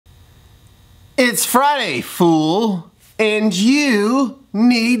It's Friday, fool, and you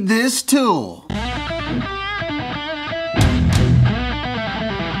need this tool.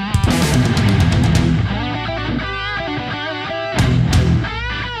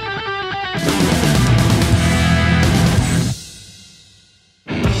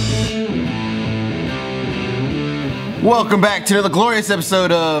 Welcome back to another glorious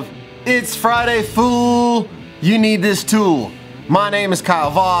episode of It's Friday, fool, you need this tool. My name is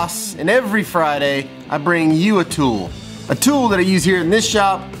Kyle Voss, and every Friday I bring you a tool that I use here in this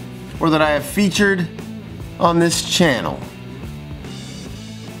shop or that I have featured on this channel.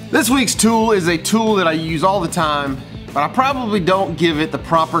 This week's tool is a tool that I use all the time, but I probably don't give it the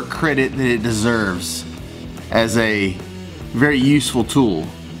proper credit that it deserves as a very useful tool.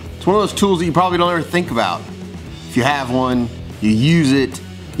 It's one of those tools that you probably don't ever think about. If you have one, you use it,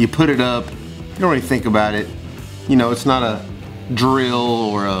 you put it up, you don't really think about it. You know, it's not a drill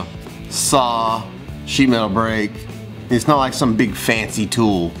or a saw, sheet metal brake. It's not like some big fancy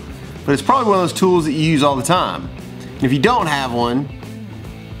tool, but it's probably one of those tools that you use all the time. And if you don't have one,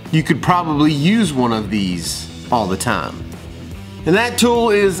 you could probably use one of these all the time. And that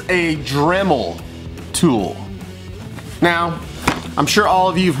tool is a Dremel tool. Now, I'm sure all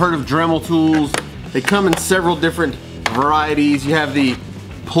of you have heard of Dremel tools. They come in several different varieties. You have the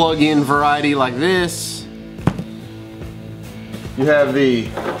plug-in variety like this. You have the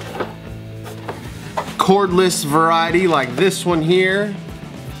cordless variety like this one here.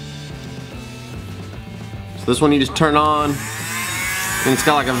 So this one you just turn on and it's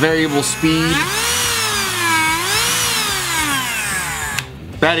got like a variable speed.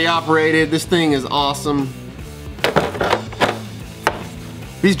 Battery operated. This thing is awesome.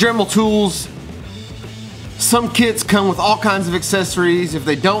 These Dremel tools, some kits come with all kinds of accessories. If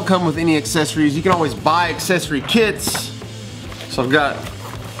they don't come with any accessories, you can always buy accessory kits. So I've got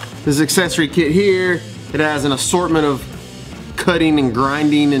this accessory kit here. It has an assortment of cutting and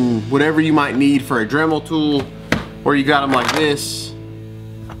grinding and whatever you might need for a Dremel tool, or you got them like this.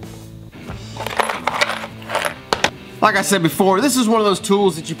 Like I said before, this is one of those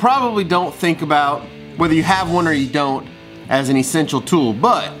tools that you probably don't think about, whether you have one or you don't, as an essential tool.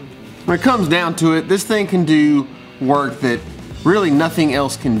 But when it comes down to it, this thing can do work that really nothing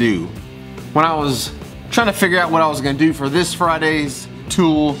else can do. When I was trying to figure out what I was going to do for this Friday's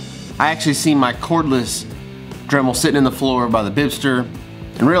tool, I actually seen my cordless Dremel sitting in the floor by the bibster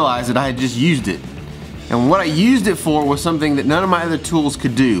and realized that I had just used it. And what I used it for was something that none of my other tools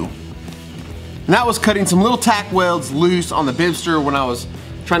could do. And that was cutting some little tack welds loose on the bibster. When I was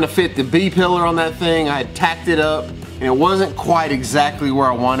trying to fit the B-pillar on that thing, I had tacked it up and it wasn't quite exactly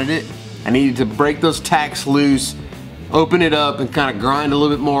where I wanted it. I needed to break those tacks loose, open it up and kind of grind a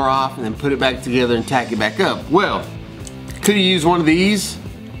little bit more off and then put it back together and tack it back up. Well, could you use one of these?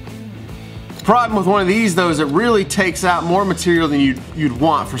 The problem with one of these though is it really takes out more material than you'd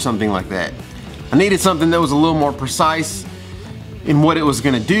want for something like that. I needed something that was a little more precise in what it was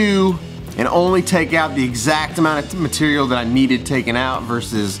going to do and only take out the exact amount of material that I needed taken out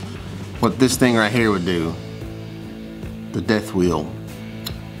versus what this thing right here would do. The death wheel.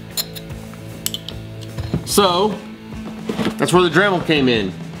 So that's where the Dremel came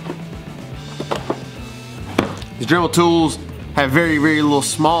in. These Dremel tools have very, very little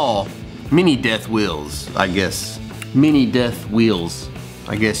small mini death wheels, I guess. Mini death wheels,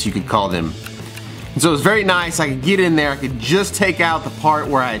 I guess you could call them. And so it was very nice. I could get in there, I could just take out the part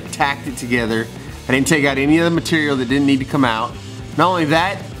where I had tacked it together. I didn't take out any of the material that didn't need to come out. Not only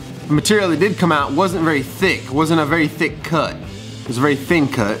that, the material that did come out wasn't very thick. It wasn't a very thick cut. It was a very thin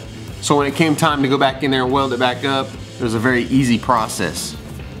cut. So when it came time to go back in there and weld it back up, it was a very easy process.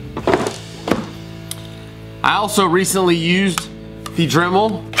 I also recently used the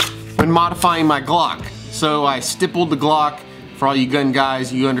Dremel when modifying my Glock. So I stippled the Glock. For all you gun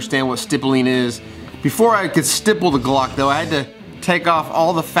guys, you understand what stippling is. Before I could stipple the Glock though, I had to take off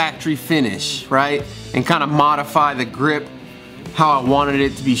all the factory finish, right? And kind of modify the grip, how I wanted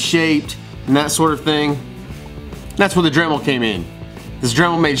it to be shaped and that sort of thing. That's where the Dremel came in. This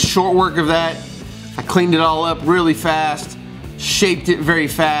Dremel made short work of that. I cleaned it all up really fast, shaped it very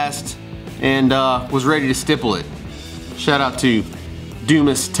fast, and was ready to stipple it. Shout out to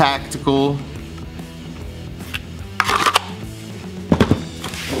Dumas Tactical.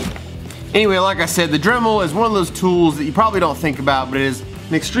 Anyway, like I said, the Dremel is one of those tools that you probably don't think about, but it is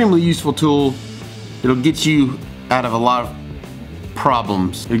an extremely useful tool. It'll get you out of a lot of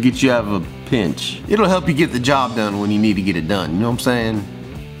problems. It'll get you out of a pinch. It'll help you get the job done when you need to get it done. You know what I'm saying?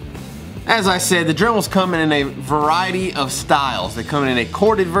 As I said, the Dremels come in a variety of styles. They come in a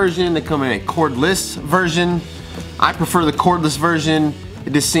corded version, they come in a cordless version. I prefer the cordless version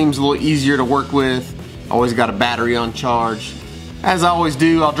It just seems a little easier to work with. Always got a battery on charge. As I always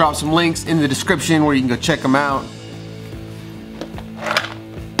do, I'll drop some links in the description where you can go check them out.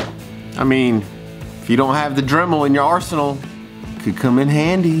 I mean, if you don't have the Dremel in your arsenal, it could come in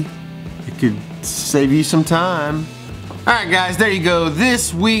handy. It could save you some time. Alright guys, there you go.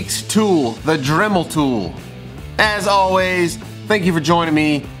 This week's tool, the Dremel tool. As always, thank you for joining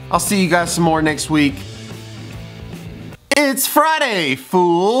me. I'll see you guys some more next week. It's Friday,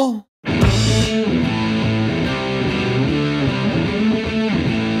 fool!